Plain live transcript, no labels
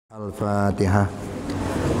Al-Fatihah.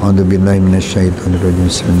 A'udzubillahi minasyaitonirrajim.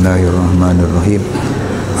 Bismillahirrahmanirrahim.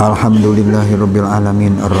 Alhamdulillahirabbil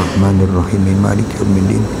alamin arrahmanirrahim maliki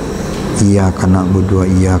yaumiddin. Iyyaka na'budu wa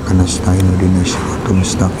iyyaka nasta'in ihdinas siratal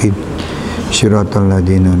mustaqim. Shiratal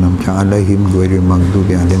ladzina an'amta 'alaihim ghairil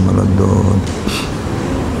maghdubi 'alaihim waladdallin.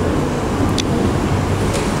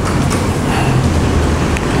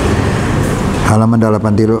 Halaman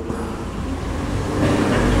 83.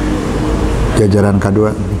 Jajaran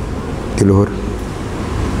kedua di luhur.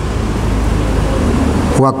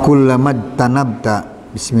 Wa kullamad tanabta.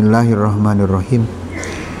 Bismillahirrahmanirrahim.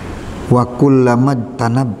 Wa kullamad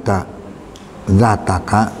tanabta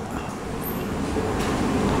zataka,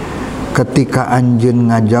 ketika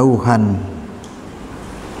anjeun ngajauhan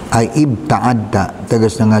aib ta'adda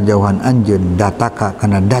tegasna ngajauhan anjeun dataka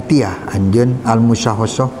kana datiah anjeun al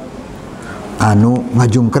musyahhosoh anu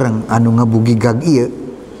ngajungkereng anu ngabugigag ieu.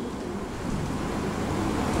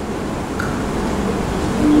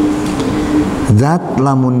 Zat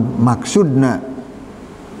lamun maksudna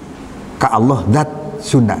ka Allah zat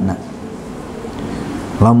Sundana,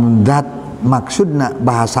 lamun zat maksudna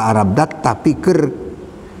bahasa Arab zat tapi keur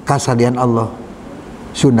kasadian Allah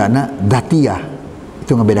Sundana datiyah,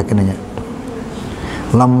 itu ngebedakeunnya.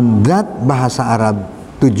 Lamun zat bahasa Arab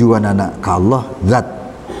tujuanana ka Allah zat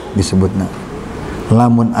disebutna.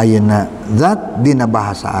 Lamun ayeuna zat dina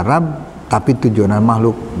bahasa Arab tapi tujuanan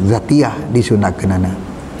makhluk zatiyah disunnakeunana.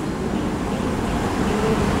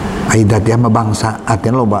 Aidat ya bangsa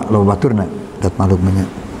artinya loba baturna dat makhluk banyak.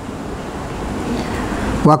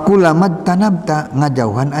 Wa kulamad tanabta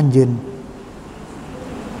ngajauhan anjeun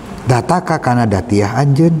dataka kana datiah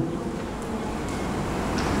anjeun.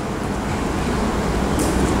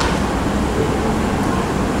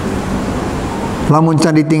 Lamun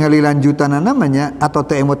can ditinggali lanjutanna namanya atau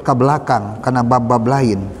teu emut ka belakang kana bab-bab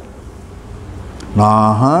lain.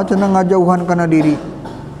 Nah, cenah ngajauhan kana diri.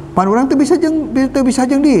 Pan urang teu bisa jeung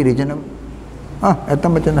diri cenah.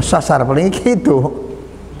 Eta mah cenah sasar paling kitu.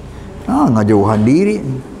 Ngajauhan diri.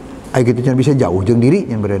 Ai kitu cenah bisa jauh jeung diri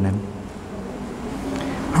nya berenang.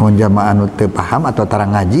 Lamun jamaah anu teu paham atau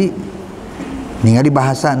tarang ngaji ningali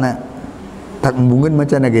bahasana tak embungeun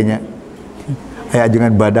macana ge nya. Aya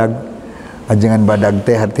ajengan badag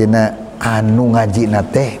teh artina anu ngajina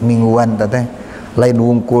teh mingguan teh lain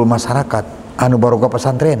wungkul masyarakat anu baroga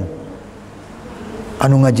pesantren.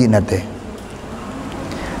 Anu ngaji nate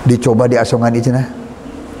dicoba di asongan itu nah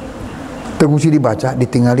tegusi dibaca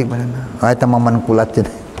ditinggali mana eta maman kulat cenah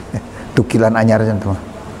tukilan anyar cenah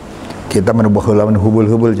kita menu baheula menu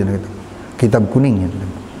hubul-hubul cenah gitu kitab kuning cenah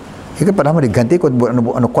ieu padahal diganti ku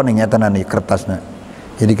anu koneng nyata na kertasna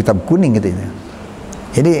jadi kitab kuning gitu ya.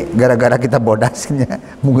 Jadi gara-gara kita bodasnya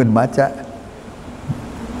mungkin baca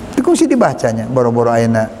tegusi dibacanya boro-boro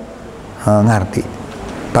ayeuna ngarti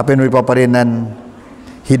tapi nu dipaparinan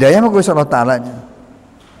hidayah mah Gusti Allah Ta'ala nya.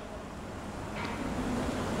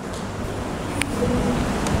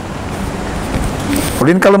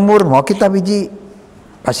 Ulin kalembur mau kita biji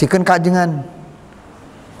pasikeun kajengan.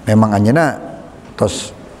 Memang anjeunna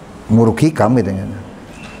tos muruk hikam gitu nya.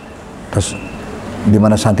 Tos di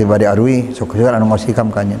mana santri bade arui sok anu ngos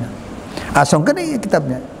hikam ka anjeunna. Asongkeun ieu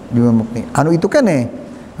kitabnya Jami'ul Muqni. Anu itu keneh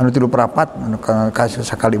anu 3 perapat anu ka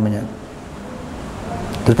sakali mah nya.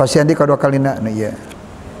 Terus pasien di kadua kalina nah ieu.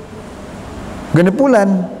 Genep bulan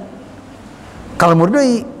kalmur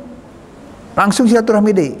deui langsung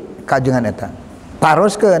silaturahmi deui kajengan eta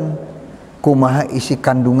taroskeun kumaha isi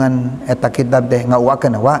kandungan eta kitab teh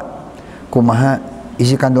ngauwakeun wa kumaha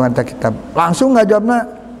isi kandungan eta kitab langsung ngajawabna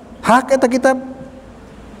hak eta kitab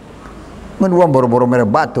mun uang boro-boro mere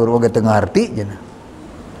batur oge teu ngarti cenah.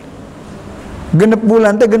 Genep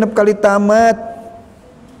bulan teh genep kali tamat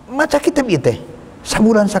maca kitab ieu teh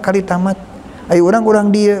sabulan sakali tamat aya urang-urang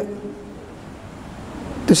dieu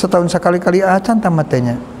itu setahun sekali-kali acan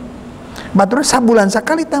tamatnya batur sabulan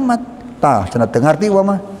sekali tamat tah cenah teu ngarti wa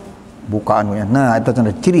mah bukaan we nah eta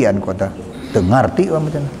cenah cirian kota teu ngarti wa mah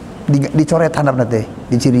cenah dicoret handapna teh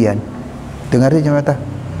di cirian teu ngarti cenah eta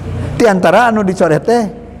ti antara anu dicoret teh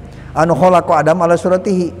anu khalaqa Adam ala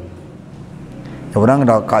suratihi ya urang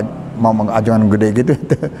da mau mengajangan gede gitu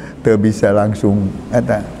teu bisa langsung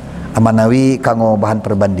eta amanawi kanggo bahan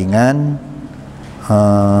perbandingan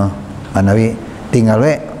manawi tinggal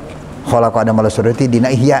we khalaqa Adam ala surati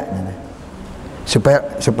dina ihya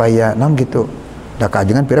supaya naon gitu da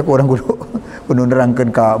kajengan pira ku urang kudu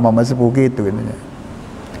nerangkeun ka mama sepuh kitu nya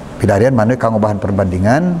pidarian manu kanggo bahan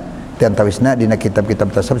perbandingan ti antawisna dina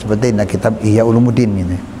kitab-kitab tasawuf seperti dina kitab Ihya Ulumuddin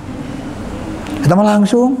gitu eta mah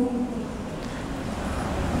langsung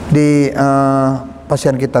di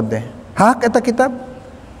pasien kitab teh hak eta kitab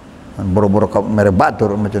boro-boro mere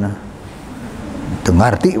batur macam teu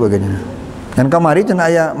ngarti bagana. Dan kamari cenah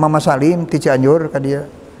aya Mama Salim ti Cianjur ka dia.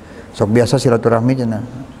 Sok biasa silaturahmi cenah.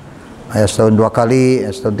 Aya setahun 2 kali,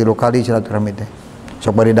 setahun 3 kali silaturahmi teh.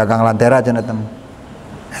 Sok bari dagang lantera cenah teh.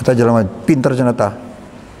 Eta jelema pinter cenah tah.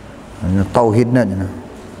 Tauhidna cenah.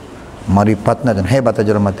 Maripatna dan hebat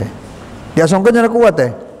aja jelema teh. Diasongkeun cenah kuat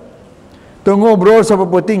teh. Teu ngobrol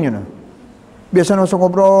sapeputing cenah. Biasana sok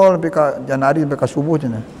ngobrol sampai ka janari sampai ka subuh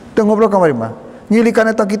cenah. Teu ngobrol kamari mah.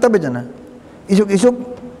 Nyilikan eta kitab cenah. Isuk-isuk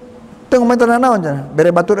teu ngomentar naon cenah.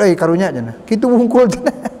 Bere batur euy karunya cenah. Kitu hungkul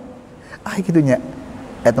cenah. Ah kitu nya.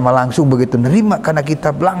 Eta mah langsung begitu nerima kana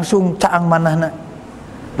kitab, langsung caang manahna.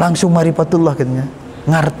 Langsung marifatullah katanya.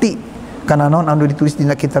 Ngarti kana naon anu ditulis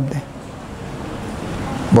dina kitab teh.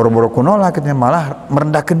 Boro-boro kunola katanya malah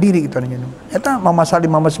merendahkeun diri gitu nya. Eta Mama Salim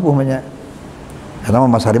Mama sepuh mah nya. Eta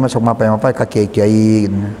Mama Salim sok mapai-mapai ka kiai-kiai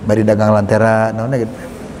gitu. Bari dagang lantera naon gitu.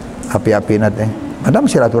 Api-apina teh. Padahal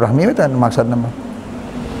silaturahmi eta maksudna mah.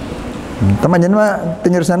 Teman cenah mah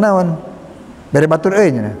teu nyeureusna naon. Bere batur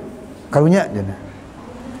euy cenah. Karunya cenah.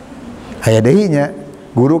 Aya deui nya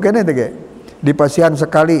guru keneh teh ge. Dipasihan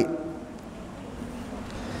sekali.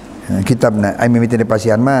 Kitabna ai mimiti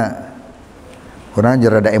dipasihan mah urang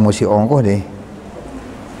jeung rada emosi ongkoh deh.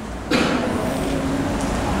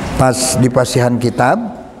 Pas dipasihan kitab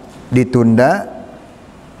ditunda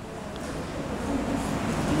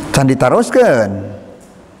can ditaroskeun.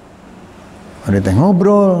 Ada teh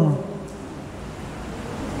ngobrol.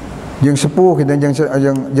 Jeung sepuh kita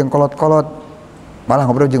jeung kolot-kolot. Malah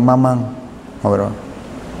ngobrol jeung mamang. Ngobrol.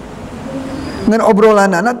 Ngan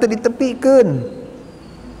obrolan anak teh ditepikeun.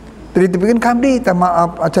 Teu ditepikeun kabdi tah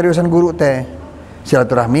maaf cariosan guru teh.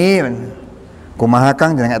 Silaturahmi. Kumaha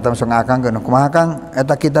Kang jangan eta sok ngakangkeun. Kumaha Kang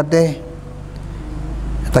eta kitab teh.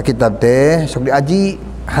 Eta kitab teh sok diaji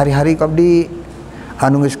hari-hari kabdi.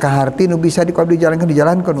 Anu geus kaharti nu bisa di kabdi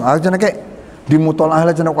dijalankeun. Ah cenah ke di mutolaah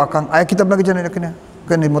lah cenah ku Akang. Aya kitab lagi cenah kena.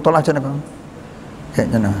 Kan di mutolaah cenah Kang. Kayak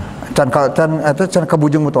cenah. Can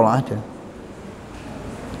kabujung mutolaah cenah.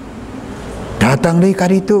 Datang deui ka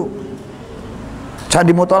ditu. Can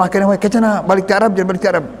di mutolaah keneh we cenah balik ti Arab, balik ti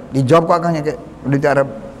Arab. Dijawab ku Akangnya ke balik ti Arab.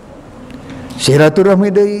 Silaturahmi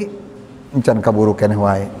deui encan kaburu keneh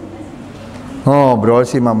wae. Ngobrol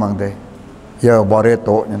si mamang teh. Ya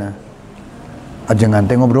bareto cenah. Ajengan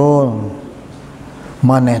teh ngobrol.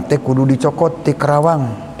 Maneh teh kudu dicokot ti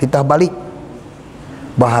Karawang, titah balik.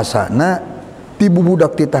 Bahasana ti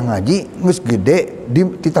bubudak titah ngaji geus gede di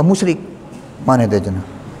titah musyrik. Maneh teh cenah.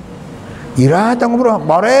 Ira tah ngobrol,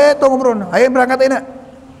 bareto ngobrol. Aya berangkat ayeuna.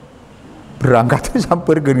 Berangkat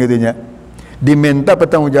sampeurkeun kitu nya. Diminta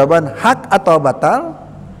pertanggungjawaban hak atau batal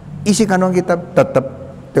isi kandung kitab tetep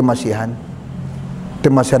teu masihan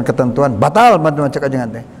ketentuan batal bantu cek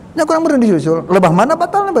ajengan teh nya kurang beureun disusul lebah mana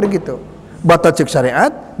batalna bari kitu batal cek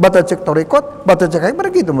syariat batal cek torikot batal cek aing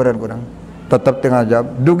bari kitu meureun kurang tetep teu ngajawab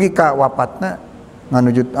dugi ka wafatna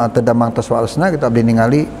nganuju tedamang tos walesna kitu abdi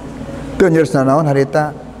ningali teu nyeusna naon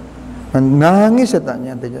harita nangis eta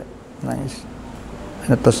nya teh nangis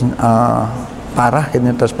terus parah gitu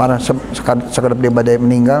terus parah sekadap dia badai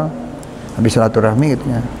meninggal habis silaturahmi gitu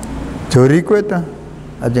nya curi ku eta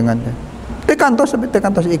ajengan teh teh kantos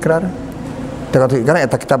ikrar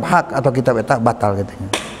eta kitab hak atau kitab eta batal gitu nya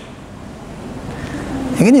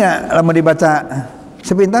ini ya lamun dibaca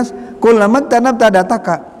sepintas kulamat tanab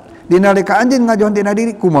tadataka dinalika anjeun ngajuan tina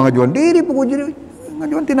diri kumaha ngajuan diri pokoknya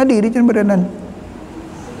ngajuan tina diri cenah berenang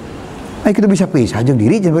ai kitu bisa pisah jeung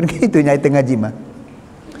diri cenah kitu nya teh ngaji mah.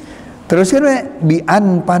 Terus kan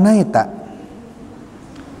bian panaita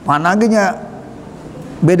panagenya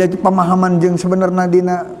beda pemahaman jeung sebenarnya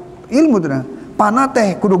dina ilmu teh pana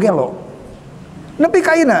teh kudu gelo nepi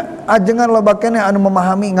ka ayeuna ajengan loba keneh anu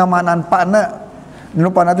memahami ngamanan pana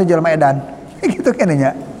nu pana teh jalma edan kitu keneh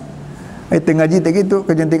nya teu ngaji teh kitu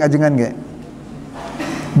kejenting ajengan ge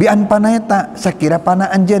bian panaita sakira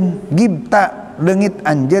pana anjeun gibta leungit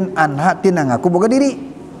anjeun anha tina ngaku boga diri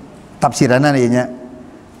tafsiranna ieu nya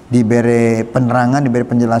diberi penerangan, diberi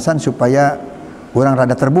penjelasan supaya orang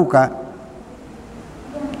rada terbuka.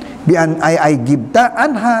 Bian ai gibta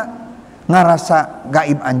anha ngarasa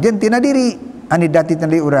gaib anjeun tina diri anidati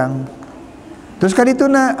tina diri urang. Terus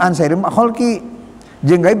kadituna an sairim kholqi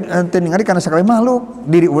jeung gaib teu ningali kana sakali makhluk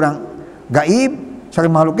diri urang gaib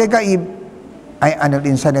sakali makhluk ge gaib. Ai anil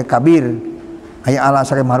insani kabir. Ai ala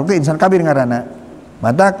sakali makhluk ge insan kabir ngaranna.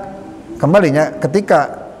 Matak kembalinya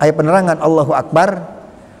ketika aya penerangan Allahu Akbar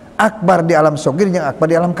akbar di alam sogir jeung akbar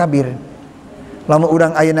di alam kabir. Lamun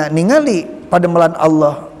urang ayeuna ningali pademelan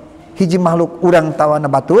Allah hiji makhluk urang tawana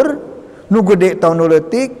batur nu gede taun nu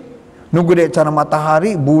leutik nu gede cara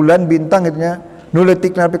matahari bulan bintang gitu nya nu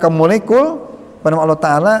leutik nepi ka molekul pada Allah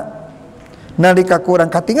Ta'ala nalika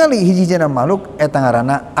kurang katingali hiji-hijina makhluk eta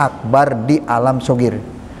ngaranna akbar di alam sogir.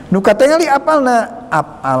 Nu katingali apalna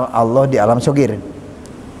apal Allah di alam sogir.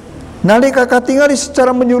 Nalika katingali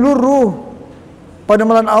secara menyeluruh pada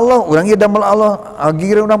malan Allah, urang ieu damel Allah,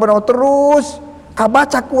 agireun urang pada terus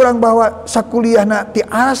kabaca kurang bahwa sakuliahna ti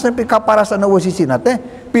aras nepi ka parasana wasisina teh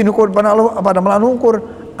pinukur pada Allah pada malan ungkur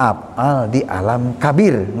apal di alam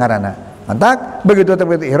kabir ngaranna. Mantak begitu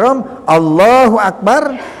takbiratul ihram Allahu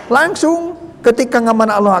akbar langsung ketika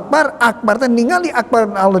ngamana Allahu akbar akbar teh ningali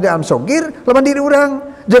akbar Allah di alam sogir lawan diri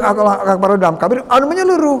urang jeung Allahu akbar di alam kabir anu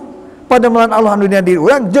menyeluruh pada malan Allah anu dina diri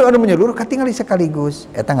urang jeung anu menyeluruh katingali sekaligus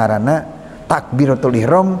eta ngaranna takbiratul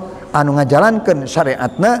ihram anu ngajalankeun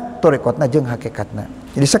syariatna tarekatna jeung hakikatna.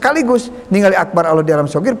 Jadi sekaligus ningali akbar Allah di alam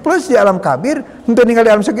sogir plus di alam kabir henteu ningali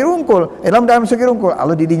alam sogir unggul dalam sogir unggul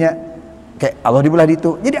Allah di dinya kayak Allah di belah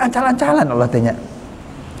ditu. Jadi ancal-ancalan Allah teh nya.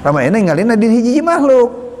 Lamun ena ningalina di hiji makhluk.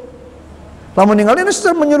 Lamun ningalina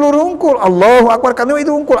secara menyeluruh unggul Allahu akbar kana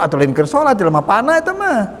itu unggul atuh lain keur salat jelema panah eta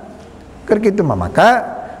mah. Keur kitu mah maka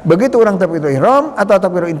begitu orang takbiratul ihram atau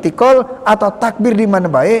takbiratul intiqal atau takbir di mana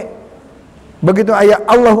bae begitu aya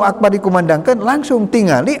Allahu akbar dikumandangkeun langsung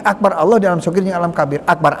tingali akbar Allah di alam sogir jeung alam kabir.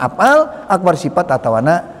 Akbar apal, akbar sifat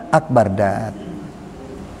atawana akbar dat.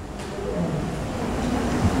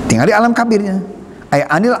 Tingali alam kabirnya.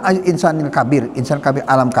 Aya anil insanil kabir, insan kabir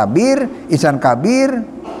alam kabir, insan kabir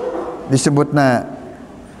disebutna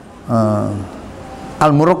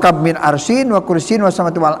al murakkab min arsin wa kursin wa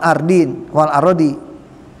samawati wal ardin wal arodi.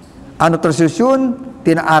 Anu tersusun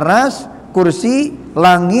tina aras, kursi,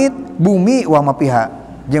 langit, bumi wa mapiha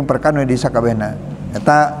jeung perkara di sakabehna.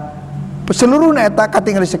 Eta seluruhna eta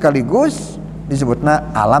katingali sekaligus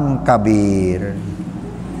disebutna alam kabir.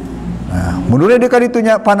 Nah, mundur di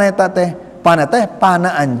kaditunya pana eta teh,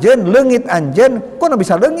 pana anjeun, leungit anjeun, kono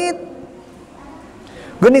bisa leungit.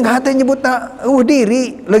 Geuning hate nyebutna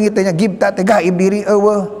diri, leungit teh nya gibta teh gaib diri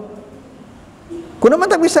eueuh. Kunaon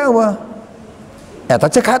mah tak bisa eueuh.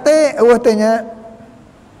 Eta cek hate eueuh teh nya.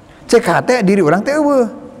 Cek hate diri urang teh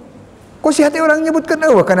eueuh. Ku si hate urang nyebutkeun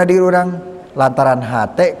eueuh kana diri urang lantaran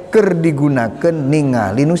hate keur digunakeun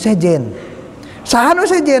ningali nu sejen. Saha nu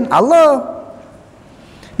sejen? Allah.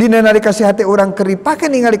 Dina nalika si hati urang keur dipake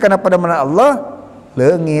ningali kana pada mana Allah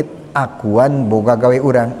leungit akuan boga gawe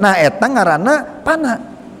urang. Nah eta ngaranna pana.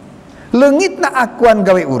 Leungitna akuan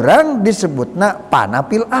gawe urang disebutna pana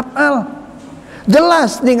fil afal.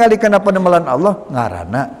 Jelas ningali kana pada malan Allah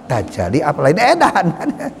ngaranna tajalli apa lain edan.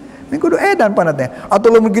 Ini kudu edan pana teh. Atuh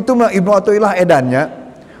lamun kitu mah Ibnu Athaillah edannya.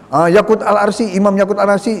 Yakut al-Arsi Imam Yakut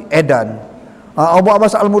al-Arsi edan. Abu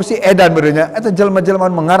Abbas al-Mursi edan beureunya. Eta jelema-jelema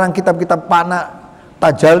mengarang kitab-kitab pana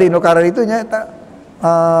tajalli nu karana itu nya eta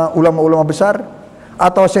ulama-ulama besar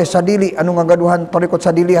atau Syekh Sadili anu ngagaduhan tarekat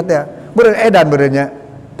Sadiliyah teh beureun edan beureunya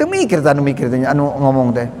teu mikir teh anu ngomong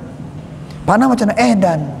teh pana macana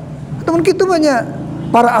edan temen kitu banyak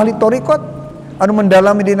para ahli tarekat anu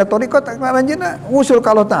mendalami dina tarekat ngaranjeunna usul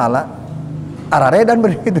ka Allah taala arare edan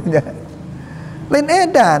begitu nya lain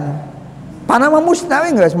edan pana mah musna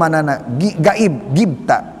we geus manana gaib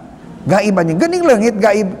gibta gaib anjeun geuning leungit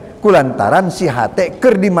gaib kulantaran si hate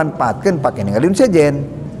keur dimanfaatkeun pake ningali sejen.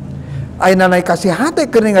 Ayeuna naik ka si hate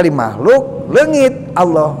keur ningali makhluk leungit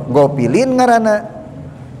Allah gopilin ngaranna.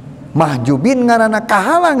 Mahjubin ngaranna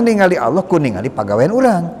kahalang ningali Allah ku ningali pagawean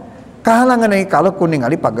urang. Kahalang ningali Allah ku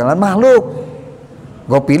ningali pagawean makhluk.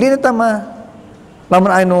 Gopilin eta mah.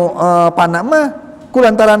 Lamun anu pana mah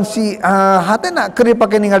kulantaran si hatena keur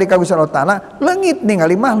dipake ningali ka Gusti Allah Taala leungit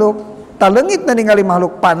ningali makhluk. Ta leungitna ningali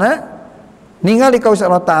makhluk pana ningali ka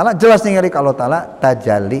Allah Ta'ala jelas ningali ka Allah Ta'ala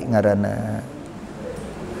tajalli ngaranna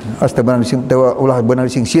asta benar sing ulah benar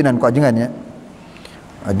sing sieunan ku ajengan nya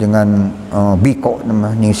ajengan biko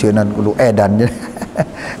mah ning sieunan kudu edan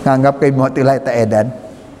nganggap ka Ibnu Athaillah eta edan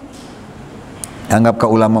anggap ka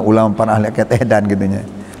ulama-ulama para ahli ket edan gitu nya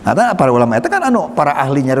eta para ulama eta kan anu para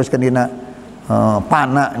ahli nyaroskeun dina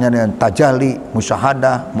pana nya tajalli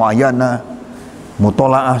musyahadah muayyana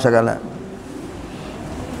mutolaah segala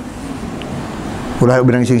ulah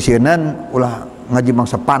urang sing sieunan ulah ngaji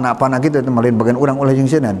mangsa pana-pana gitu malin bagian urang ulah sing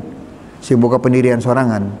sieunan sing boga pendirian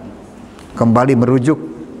sorangan kembali merujuk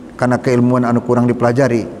karena keilmuan anu kurang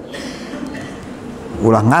dipelajari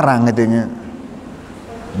ulah ngarang gitu nya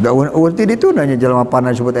da urti dituna nya jelema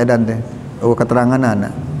pana disebut edan teh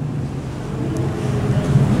keteranganana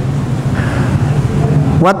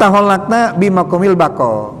wa tahallakna bimakumil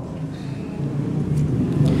baqo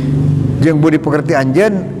jeung budi pekerti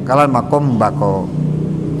anjeun kalan makom bako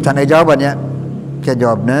can jawabannya ke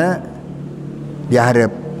jawabna di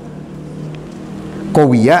hareup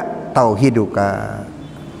qawiya tauhiduka.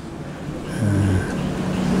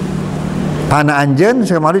 Pana anjeun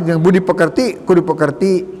sakamari jeung budi pekerti kudu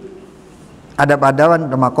pekerti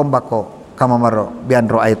adab-adaban makom bako kamamaro bian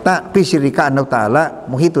roaita pisirika anu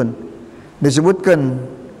ta'ala muhitun. Disebutkan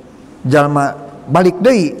jalma balik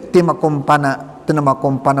deui ti makom pana teu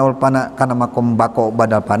makom pana ul pana kana makom bako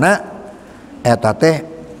badal pana eta teh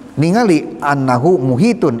ningali annahu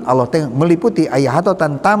muhitun, Allah teh meliputi aya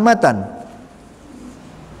hatotan tamatan,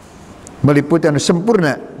 meliputi anu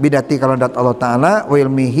sempurna bidati kalau dat Allah taala wa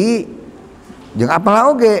ilmihi jeung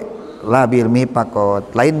apalah oge la bilmi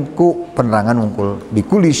pakot lain ku penerangan unggul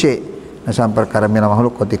bikuli syai na samper perkara mila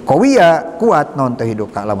makhluk koti qawiya kuat non teh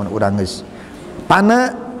hidup ka lamun urang geus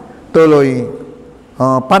pana tuluy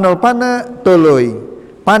panol pana tuluy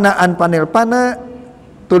panaan panel pana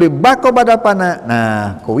tuluy bako badal pana.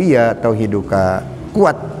 Nah qawiya tauhiduka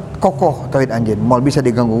kuat kokoh tauhid anjeun moal bisa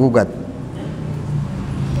diganggu gugat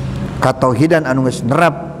katauhidan anu geus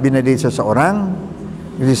nerap dina diri seseorang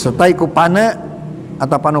disertai ku pana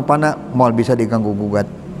atau panu-pana moal bisa diganggu gugat,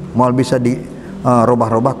 moal bisa di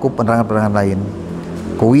robah-robah ku penerangan-penerangan lain.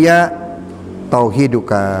 Kuwiya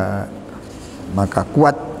tauhiduka maka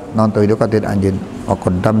kuat non tauhiduka tidak anjeun. Wa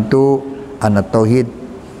qaddamtu anna tauhid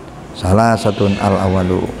salah satun al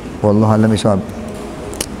awalu. Wallahu a'lam bishawab.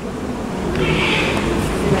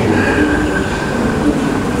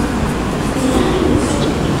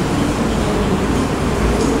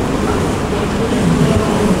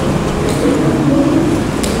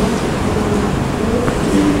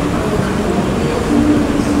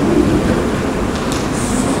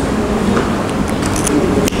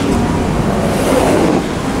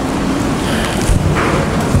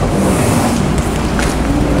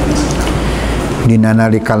 Dina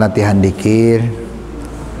nalika latihan dikir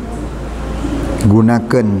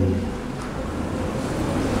gunakan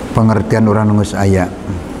pengertian urang geus aya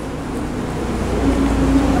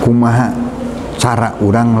kumaha cara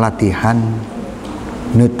urang latihan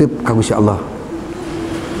neuteup ka Gusti Allah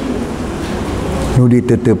nu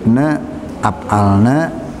diteutupna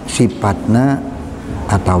afalna sifatna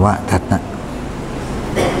atawa tatna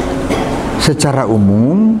secara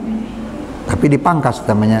umum tapi dipangkas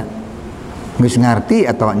namanya geus ngarti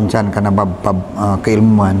atau encan karena bab-bab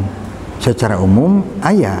keilmuan secara umum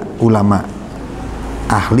aya ulama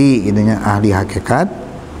ahli itunya ahli hakikat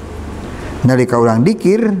nalika urang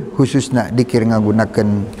dikir khususna dikir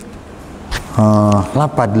ngagunakeun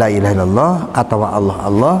lapad la ilaha illallah atau Allah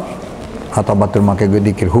Allah atau batur make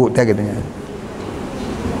dikir hu teh gitu nya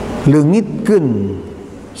leungitkeun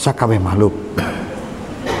sakabeh makhluk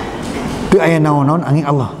teu aya naon-naon angin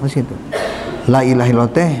Allah geus kitu la ilaha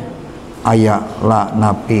illallah teh aya la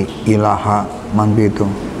napi ilaha man itu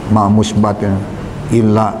ma musbat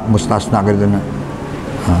illa mustasna gitu na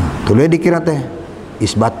tuluy dikira teh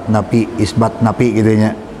isbat napi gitu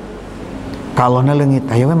nya kalona leungit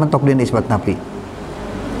aya we mentok dina isbat napi.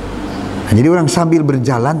 Nah, jadi orang sambil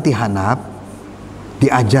berjalan ti handap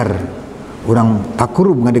diajar orang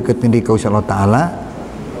takurub ngadeukeut diri ka Allah taala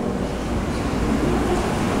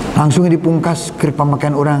langsung dipungkas keur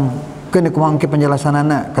pamakean orang kena kumangke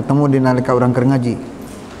penjelasanana ketemu di nalika orang keur ngaji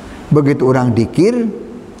begitu orang dikir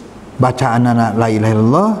bacaanana la ilaha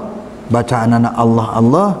illallah bacaanana Allah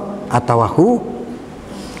Allah atawahu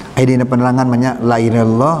aya dina penerangan nya la ilaha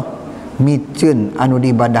illallah miceun anu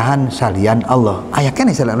diibadahan salian Allah aya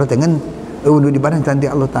keneh salian Allah dengan anu diibadahan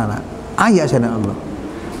cantik Allah taala aya salian Allah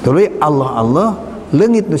tuluy Allah Allah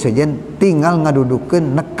leungit nu sajen tinggal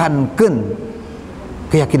ngadudukeun nekankeun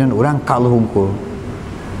keyakinan orang ka Allah hungkul.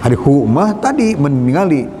 Hari mah tadi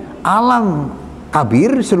meninggali alam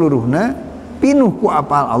kabir seluruhnya pinuh ku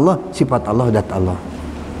apal Allah sifat Allah dat Allah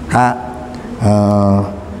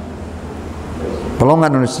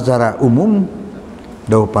pelongan secara umum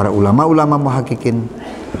dawuh para ulama muhakkikin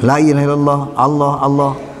la ilaha illallah Allah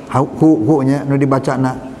Allah hu nya nu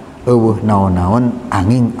dibacana eueuh naon-naon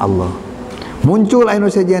angin Allah muncul anu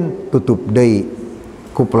sajen tutup deui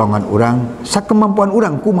ku pelongan urang sakemampuan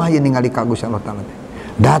urang kumaha ningali ka Gusti Allah taala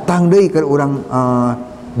datang deui ke urang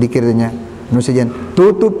dikirnya nu sajen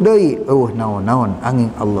tutup deui naon-naon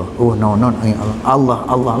angin Allah naon-naon angin Allah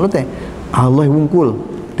Allah Allah teh Allah wungkul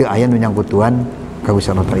teu aya nu nyangkutuan ka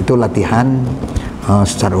Gusti Allah itu latihan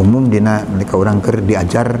secara umum dina nalika urang keur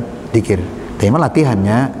diajar dikir teh mah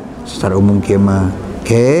latihannya secara umum kieu mah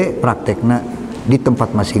ke praktekna di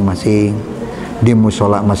tempat masing-masing di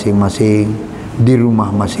mushola masing-masing di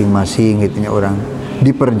rumah masing-masing gitu nya orang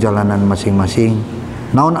di perjalanan masing-masing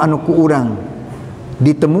naon anu ku urang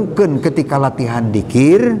ditemukeun ketika latihan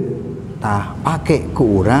dikir tah pake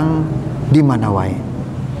ku urang di mana wae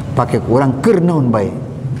pake ku urang keur naon bae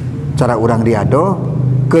cara urang riado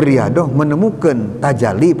ke riadoh menemukan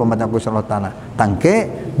tajali pematang Gusti Allah Ta'ala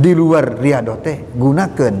tangke di luar riadoh teh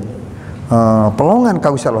gunakan pelongan ka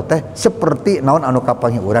Gusti Allah teh seperti naon anu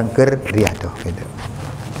kapanggih urang keur riadoh gitu.